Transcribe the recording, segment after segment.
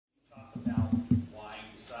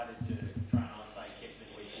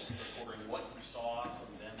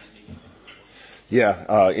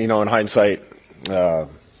Yeah, you know, in hindsight,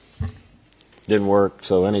 didn't work.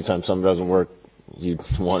 So anytime something doesn't work, you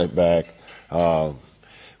want it back.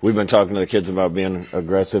 We've been talking to the kids about being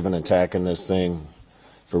aggressive and attacking this thing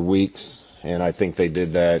for weeks, and I think they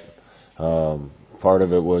did that. Part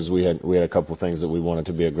of it was we had a couple things that we wanted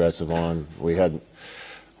to be aggressive on. We had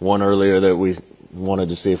one earlier that we wanted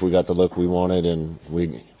to see if we got the look we wanted, and we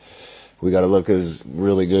got a look that was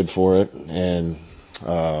really good for it, and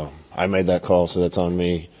I made that call, so that's on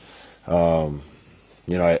me.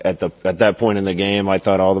 You know, at that point in the game, I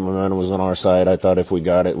thought all the momentum was on our side. I thought if we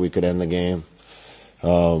got it, we could end the game.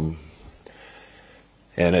 And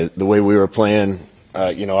the way we were playing,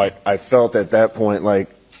 you know, I felt at that point like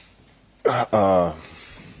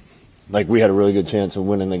we had a really good chance of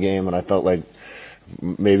winning the game, and I felt like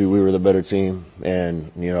maybe we were the better team. And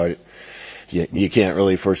you know, you can't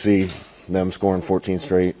really foresee them scoring 14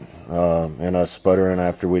 straight and us sputtering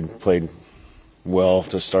after we'd played well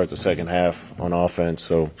to start the second half on offense.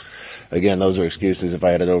 So again, those are excuses. If I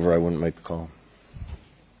had it over, I wouldn't make the call.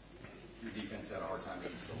 Your defense had a hard time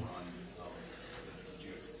getting the run.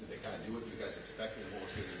 Did they kind of do what you guys expected? What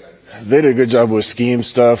was good you guys did? They did a good job with scheme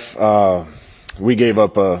stuff. We gave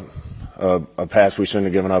up a pass we shouldn't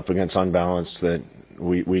have given up against unbalanced that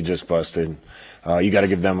we just busted. You got to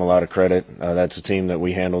give them a lot of credit. That's a team that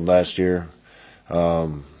we handled last year.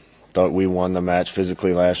 Thought we won the match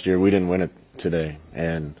physically last year. We didn't win it today,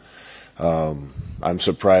 and I'm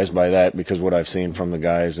surprised by that because what I've seen from the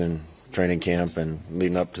guys in training camp and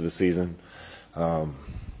leading up to the season. I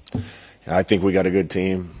think we got a good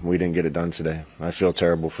team. We didn't get it done today. I feel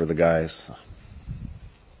terrible for the guys.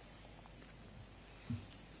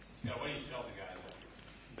 Scott, what do you tell the guys after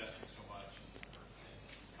investing so much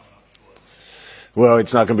and coming up short? Well,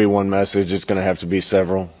 it's not going to be one message. It's going to have to be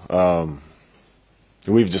several.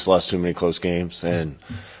 We've just lost too many close games, and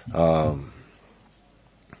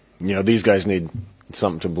you know, these guys need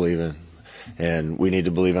something to believe in, and we need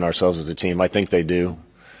to believe in ourselves as a team. I think they do.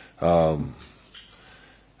 I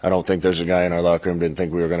don't think there's a guy in our locker room didn't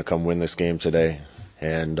think we were going to come win this game today,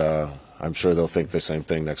 and I'm sure they'll think the same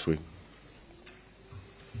thing next week.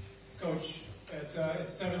 Coach, at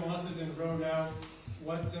 7 losses in a row now,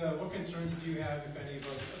 what concerns do you have, if any,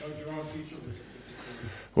 about your own future with the team?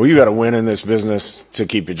 Well, you got to win in this business to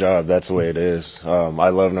keep your job. That's the way it is. I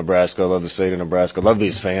love Nebraska. I love the state of Nebraska. I love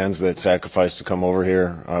these fans that sacrificed to come over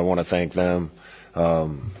here. I want to thank them.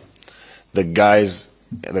 The guys,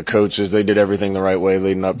 the coaches, they did everything the right way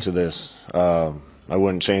leading up to this. I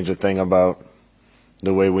wouldn't change a thing about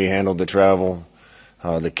the way we handled the travel.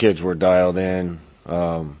 The kids were dialed in.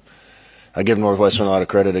 I give Northwestern a lot of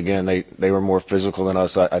credit. Again, they were more physical than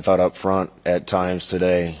us, I thought, up front at times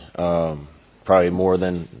today. Probably more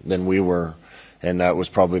than we were, and that was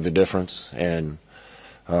probably the difference. And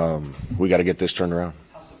we got to get this turned around.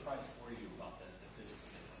 How surprised were you about the physical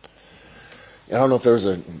difference? I don't know if there was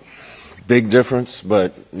a big difference,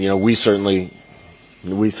 but you know, we certainly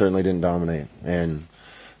didn't dominate. And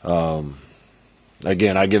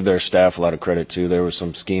again, I give their staff a lot of credit too. There were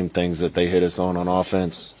some scheme things that they hit us on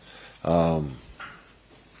offense. I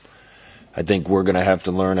think we're going to have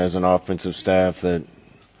to learn as an offensive staff that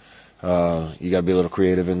you got to be a little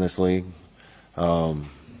creative in this league. So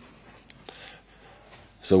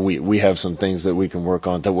we have some things that we can work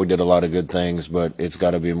on. That we did a lot of good things, but it's got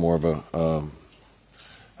to be more of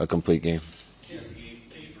a complete game.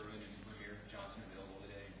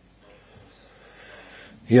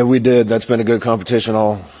 Yeah, we did. That's been a good competition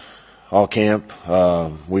all camp.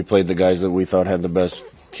 We played the guys that we thought had the best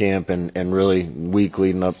camp and really week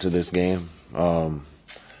leading up to this game.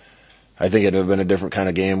 I think it would have been a different kind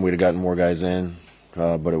of game. We'd have gotten more guys in,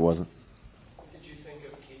 but it wasn't. What did you think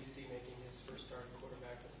of Casey making his first start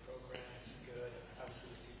quarterback of the program? Is he good? Obviously,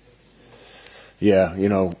 the 2 picks. Yeah, you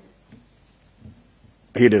know,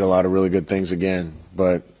 he did a lot of really good things again.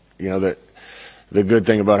 But, you know, the good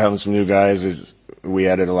thing about having some new guys is we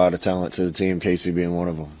added a lot of talent to the team, Casey being one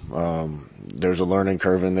of them. There's a learning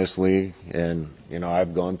curve in this league, and, you know,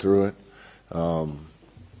 I've gone through it.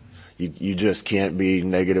 You just can't be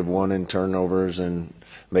 -1 in turnovers and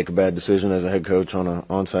make a bad decision as a head coach on an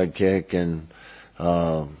onside kick and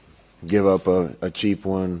give up a cheap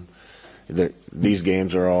one. These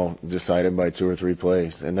games are all decided by 2 or 3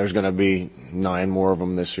 plays, and there's going to be 9 more of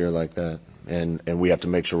them this year like that, and we have to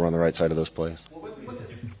make sure we're on the right side of those plays. What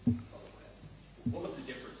was the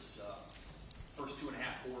difference? First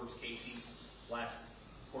 2.5 quarters, Casey, last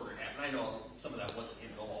quarter and a half. And I know some of that wasn't him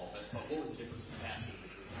at all, but what was the difference in passing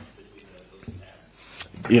between those 2 passes?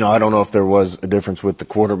 You know, I don't know if there was a difference with the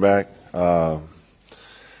quarterback.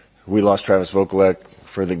 We lost Travis Vokalek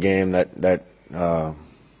for the game. That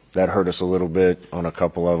That hurt us a little bit on a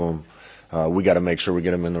couple of them. We got to make sure we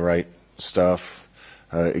get them in the right stuff.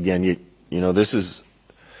 Again, you know, this is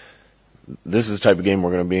the type of game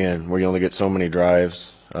we're going to be in, where you only get so many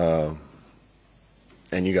drives, and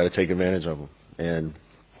you got to take advantage of them. And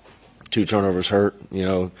 2 turnovers hurt. You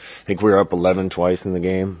know, I think we were up 11 twice in the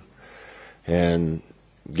game, and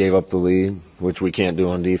gave up the lead, which we can't do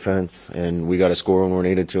on defense, and we got to score when we're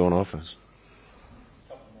needed to on offense.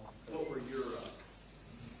 What were your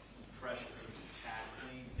impressions of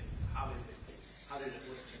tackling, and how did it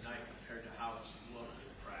look tonight compared to how it's looked in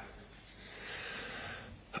practice?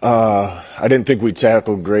 I didn't think we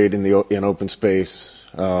tackled great in open space.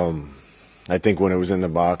 I think when it was in the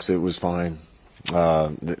box, it was fine.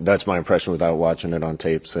 That's my impression without watching it on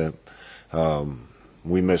tape. So,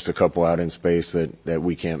 we missed a couple out in space that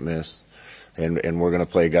we can't miss, and we're going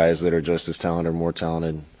to play guys that are just as talented or more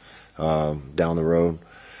talented down the road.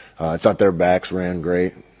 I thought their backs ran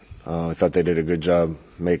great. I thought they did a good job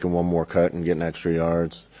making one more cut and getting extra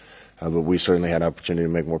yards, but we certainly had opportunity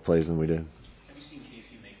to make more plays than we did. Have you seen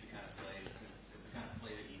Casey make the kind of plays, the kind of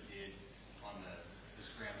play that he did on the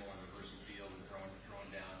scramble on the reversing field and throwing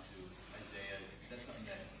down to Isaiah? Is that something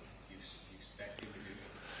that you expect him to do?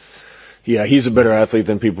 Yeah, he's a better athlete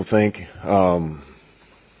than people think.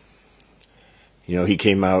 You know, he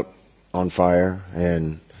came out on fire,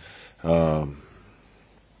 and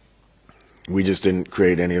we just didn't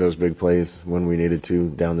create any of those big plays when we needed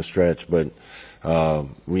to down the stretch. But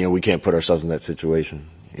we can't put ourselves in that situation.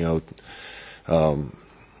 You know,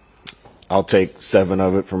 I'll take 7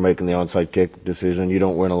 of it for making the onside kick decision. You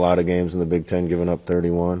don't win a lot of games in the Big Ten giving up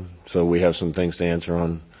 31, so we have some things to answer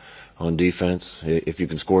on defense. If you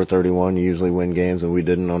can score 31, you usually win games, and we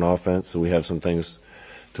didn't on offense, so we have some things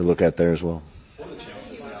to look at there as well. What are the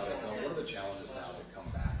challenges now to come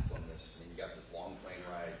back from this? I mean, you got this long plane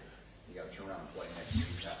ride, you got to turn around and play next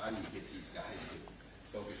season. How do you get these guys to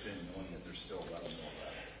focus in knowing that they're still running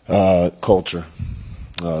more right? Culture,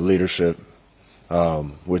 leadership,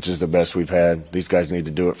 which is the best we've had. These guys need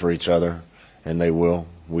to do it for each other, and they will.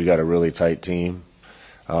 We got a really tight team.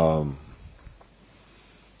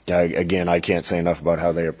 Again, I can't say enough about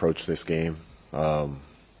how they approach this game.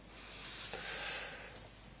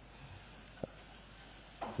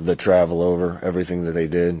 The travel over, everything that they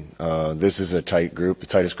did. This is a tight group, the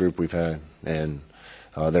tightest group we've had, and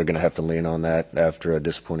they're going to have to lean on that after a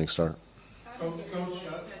disappointing start. Coach,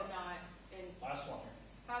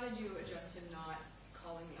 How did you adjust him not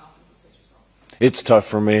calling the offensive plays yourself? It's tough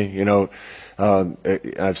for me. You know,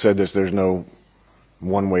 I've said this, there's no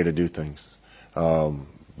one way to do things.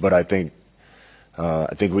 But I think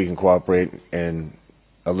we can cooperate and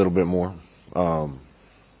a little bit more.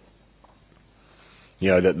 You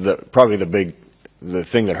know, probably the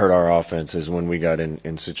thing that hurt our offense is when we got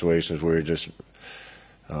in situations where we were just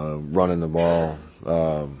running the ball.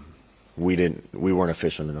 We weren't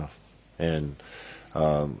efficient enough, and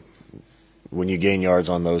when you gain yards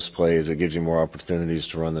on those plays, it gives you more opportunities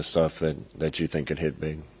to run the stuff that you think could hit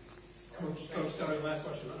big. Coach, sorry, last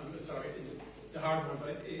question. I'm sorry, it's a hard one,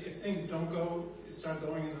 but if things don't start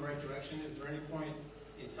going in the right direction, is there any point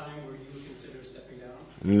in time where you would consider stepping down?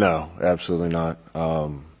 No, absolutely not.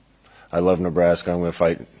 I love Nebraska. I'm going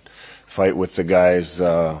to fight with the guys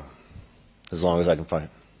as long as I can fight.